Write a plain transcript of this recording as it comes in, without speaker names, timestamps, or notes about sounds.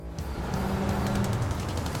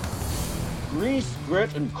Grease,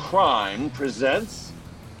 Grit, and Crime presents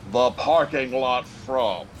The Parking Lot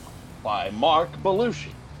From by Mark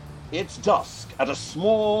Belushi. It's dusk at a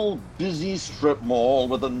small, busy strip mall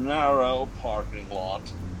with a narrow parking lot.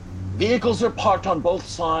 Vehicles are parked on both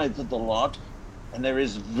sides of the lot, and there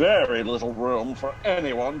is very little room for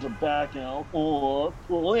anyone to back out or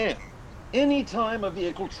pull in. Anytime a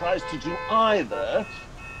vehicle tries to do either,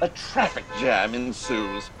 a traffic jam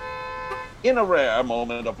ensues. In a rare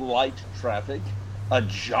moment of light traffic, a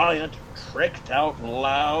giant, tricked-out,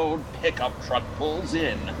 loud pickup truck pulls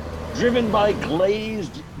in, driven by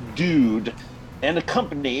Glazed Dude and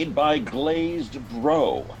accompanied by Glazed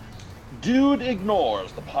Bro. Dude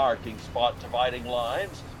ignores the parking spot dividing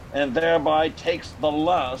lines and thereby takes the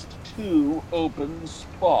last two open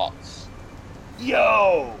spots.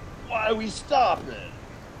 Yo, why are we stopping?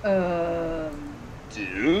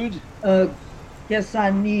 Dude? Guess I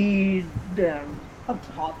need a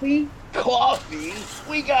coffee. Coffee?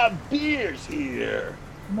 We got beers here.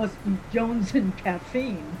 Must be Jones and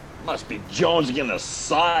caffeine. Must be jonesing an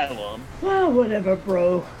asylum. Well, whatever,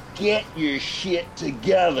 bro. Get your shit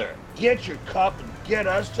together. Get your cup and get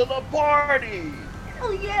us to the party.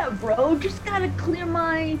 Hell yeah, bro. Just gotta clear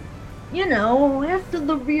my, after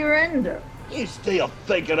the rear ender. You still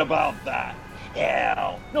thinking about that?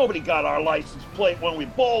 Hell, nobody got our license plate when we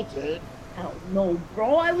bolted. Hell no,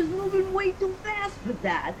 bro. I was moving way too fast for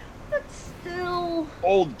that. But still...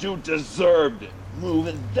 Old dude deserved it.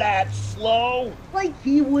 Moving that slow? Like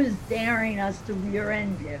he was daring us to rear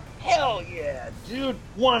end him. Hell yeah, dude.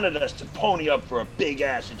 Wanted us to pony up for a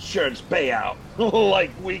big-ass insurance payout.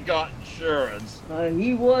 Like we got insurance.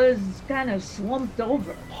 He was kind of slumped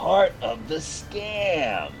over. Part of the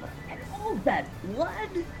scam. And all that blood?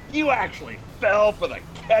 You actually fell for the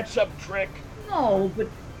catch-up trick? No, but...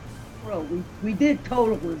 Bro, we did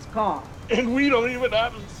total his car. And we don't even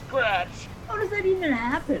have a scratch. How does that even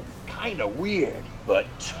happen? Kinda weird, but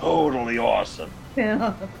totally awesome.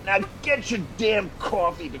 Yeah. Now get your damn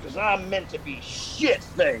coffee because I'm meant to be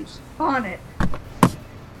shit-faced. On it.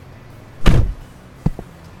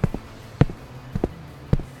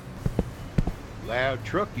 Loud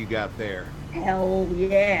truck you got there. Hell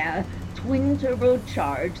yeah. Twin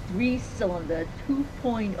turbocharged, 3-cylinder,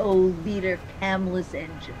 2.0 liter camless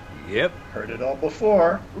engine. Yep. Heard it all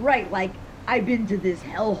before. Right, like I've been to this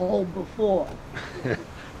hellhole before.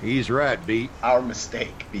 He's right, Beat. Our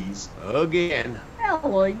mistake, Bees. Again.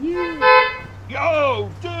 Hell are you? Yo,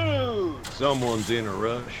 dude! Someone's in a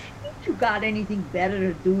rush. Ain't you got anything better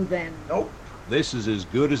to do than Nope. This is as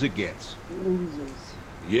good as it gets. losers?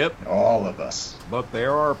 Yep. All of us. But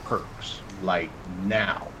there are perks. Like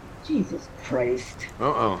now. Jesus Christ.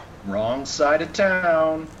 Wrong side of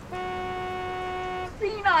town.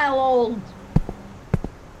 Senile old.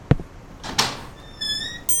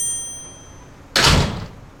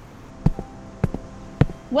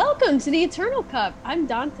 Welcome to the Eternal Cup. I'm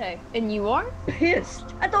Dante, and you are?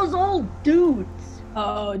 Pissed at those old dudes.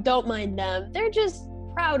 Oh, don't mind them. They're just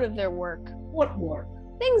proud of their work. What work?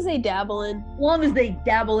 Things they dabble in. As long as they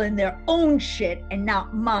dabble in their own shit and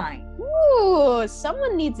not mine. Ooh,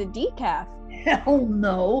 someone needs a decaf. Hell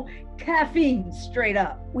no. Caffeine, straight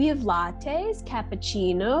up. We have lattes,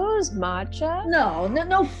 cappuccinos, matcha,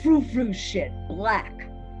 No frou-frou shit. Black.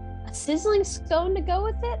 a sizzling scone to go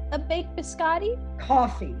with it, a baked biscotti.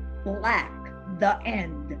 Coffee. Black. The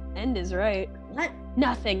end. End is right. What?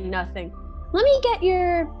 Nothing. Let me get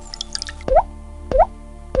your...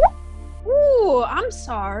 Ooh, I'm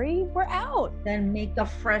sorry. We're out. Then make a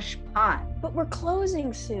fresh pot. But we're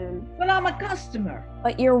closing soon. But I'm a customer.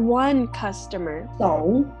 But you're one customer.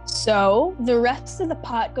 So the rest of the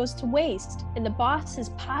pot goes to waste, and the boss is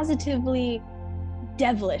positively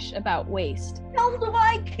devilish about waste. Hell do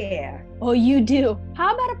I care? Oh, you do.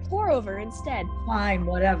 How about a pour over instead? Fine,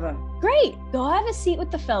 whatever. Great. Go have a seat with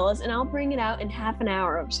the fellas, and I'll bring it out in half an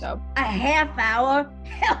hour or so. A half hour?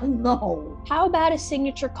 Hell no. How about a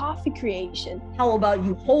signature coffee creation? How about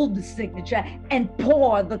you hold the signature and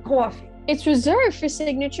pour the coffee? It's reserved for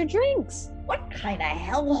signature drinks. What kind of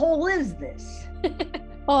hellhole is this?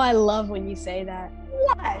 Oh, I love when you say that.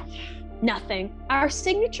 What? Nothing. Our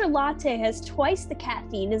signature latte has twice the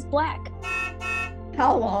caffeine as black.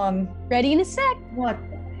 How long? Ready in a sec. What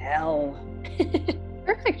the hell?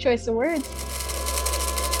 Perfect choice of words.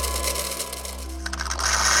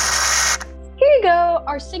 Here you go,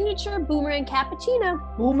 our signature boomerang cappuccino.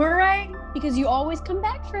 Boomerang? Because you always come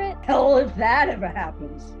back for it. Hell if that ever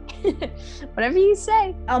happens. Whatever you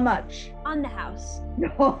say. How much? On the house.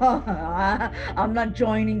 I'm not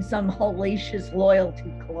joining some hellacious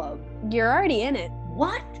loyalty club. You're already in it.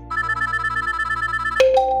 What?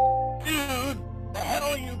 Dude, the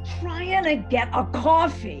hell are you Trying gonna get a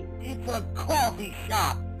coffee. It's a coffee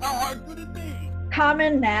shop. How hard could it be?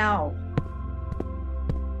 Coming now.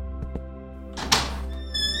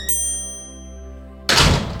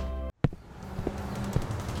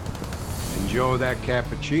 Enjoy that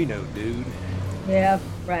cappuccino, dude. Yeah,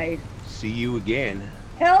 right. See you again.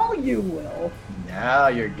 Hell you will. Now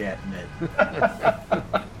you're getting it.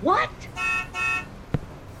 What?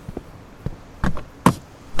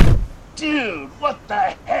 Dude, what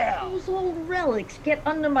the hell? Those old relics get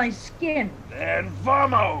under my skin. Then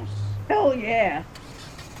vamos! Hell yeah.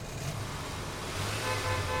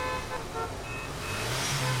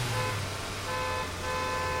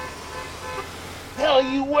 Hell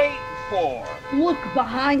you waiting for? Look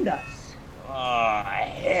behind us. Ah,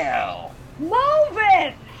 hell. Move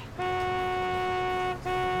it!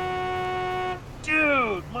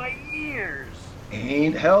 Dude, my ears.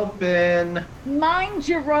 Ain't helping. Mind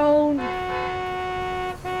your own.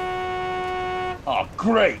 Oh,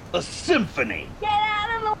 great. A symphony. Get out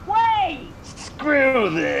of the way! Screw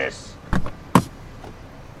this.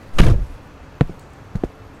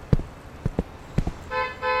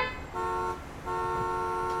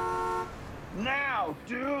 Now,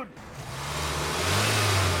 dude.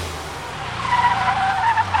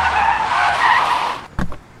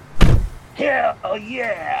 Hell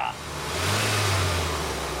yeah.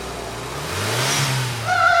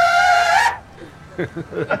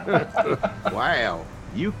 Wow,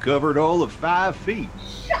 you covered all of 5 feet.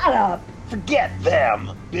 Shut up! Forget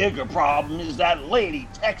them. Bigger problem is that lady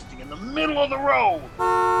texting in the middle of the road.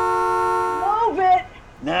 Move it!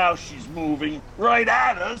 Now she's moving right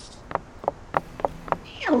at us.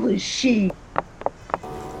 Hell is she?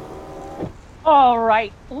 All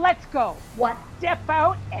right, let's go. What? Step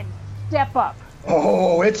out and step up.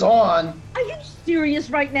 Oh, it's on. Are you serious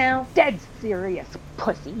right now? Dead serious,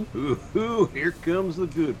 pussy. Ooh, here comes the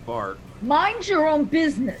good part. Mind your own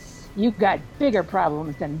business. You got bigger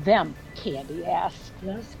problems than them, candy ass.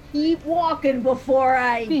 Just keep walking before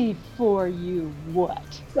I... Before you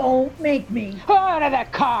what? Don't make me. Out of the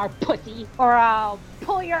car, pussy, or I'll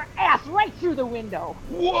pull your ass right through the window.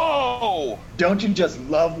 Whoa! Don't you just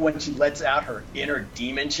love when she lets out her inner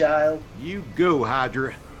demon child? You go,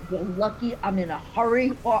 Hydra. You're lucky I'm in a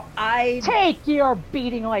hurry or I... Take your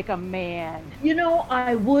beating like a man. You know,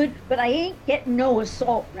 I would, but I ain't getting no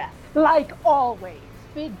assault rap. Like always.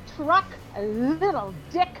 Big truck, a little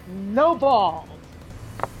dick, no balls.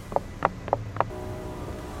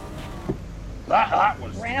 That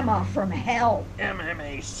was Grandma from hell.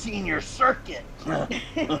 MMA senior circuit.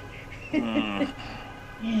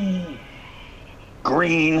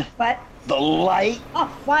 Green, But, the light.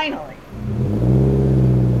 oh, finally.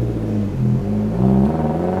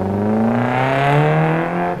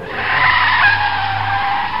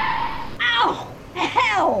 Ow!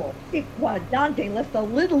 Hell! Dick Dante left the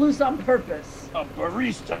lid loose on purpose. A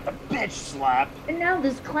barista bitch slap. And now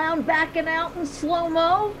this clown backing out in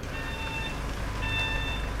slow-mo?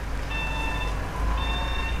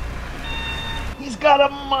 He's got a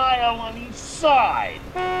mile on each side.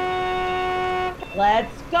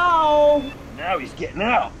 Let's go! Now he's getting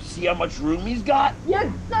out. See how much room he's got?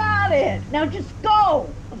 You got it! Now just go!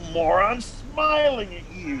 The moron's smiling at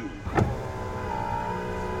you.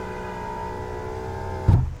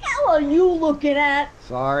 Hell are you looking at?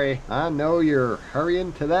 Sorry, I know you're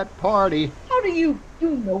hurrying to that party. How do you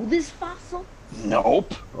know this fossil?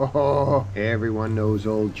 Nope. Oh, everyone knows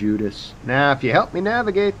old Judas. Now, if you help me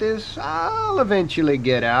navigate this, I'll eventually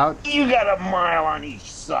get out. You got a mile on each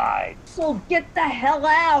side. So get the hell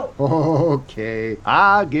out! Okay,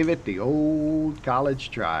 I'll give it the old college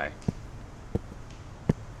try.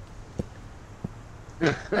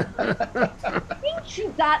 Ain't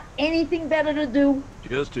you got anything better to do?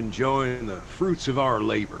 Just enjoying the fruits of our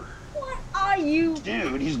labor. What are you?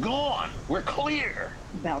 Dude, he's gone. We're clear.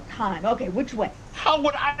 About time. Okay, which way? How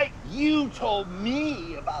would I? You told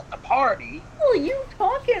me about the party. What are you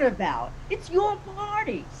talking about? It's your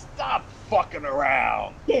party. Stop fucking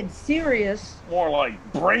around. Dead serious. More like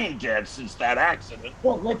brain dead since that accident.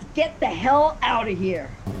 Well, let's get the hell out of here.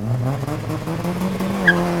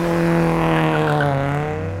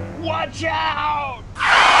 Watch out!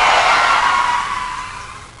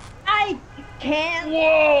 I can't.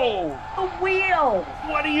 Whoa! The wheel.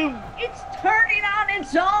 What are you? It's turning on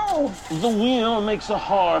its own. The wheel makes a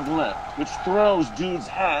hard left, which throws dude's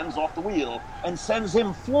hands off the wheel and sends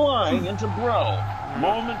him flying into Bro,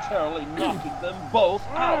 momentarily knocking them both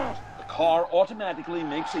out. The car automatically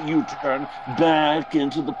makes a U-turn back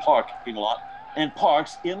into the parking lot and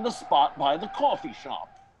parks in the spot by the coffee shop.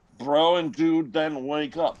 Bro and dude then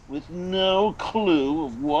wake up with no clue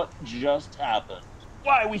of what just happened.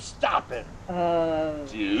 Why are we stopping?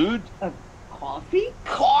 Dude? Coffee?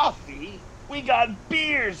 Coffee? We got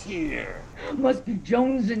beers here. Must be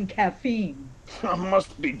Jones and caffeine.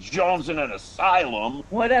 Must be Jones in an asylum.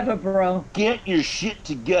 Whatever, bro. Get your shit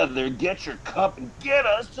together, get your cup, and get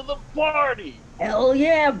us to the party. Hell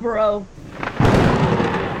yeah, bro.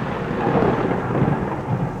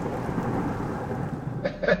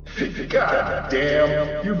 God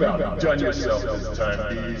damn, you about outdone yourself this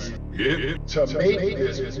time, Bees. Yeah. To make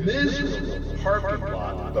this miserable parking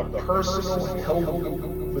lot the personal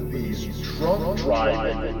helmet for these drunk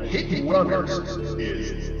driving hit runners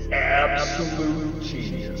is absolute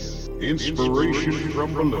genius. Inspiration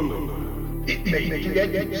from below. It may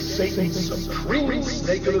get Satan supreme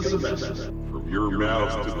snake of the semester. From your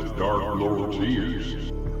mouth to the Dark Lord's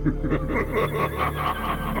ears.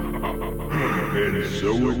 And so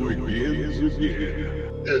it begins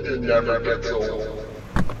again. It never gets old.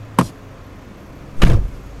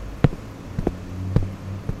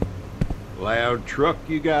 Loud truck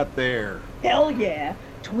you got there. Hell yeah.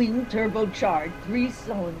 Twin turbocharged,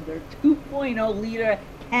 3-cylinder, 2.0 liter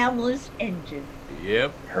camless engine.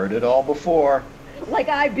 Yep. Heard it all before. Like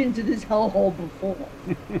I've been to this hellhole before.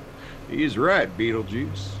 He's right,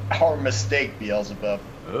 Beetlejuice. Our mistake, Beelzebub.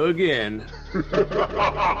 Again.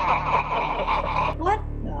 What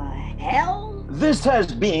the hell? This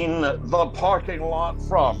has been The Parking Lot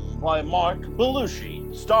From by Mark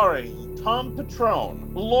Belushi, starring Tom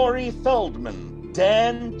Petrone, Laurie Feldman,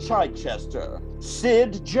 Dan Chichester,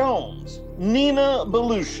 Sid Jones, Nina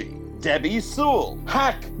Belushi, Debbie Sewell,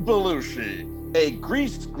 Hack Belushi, a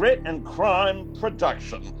Grease, Grit, and Crime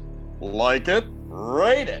production. Like it,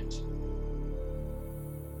 rate it.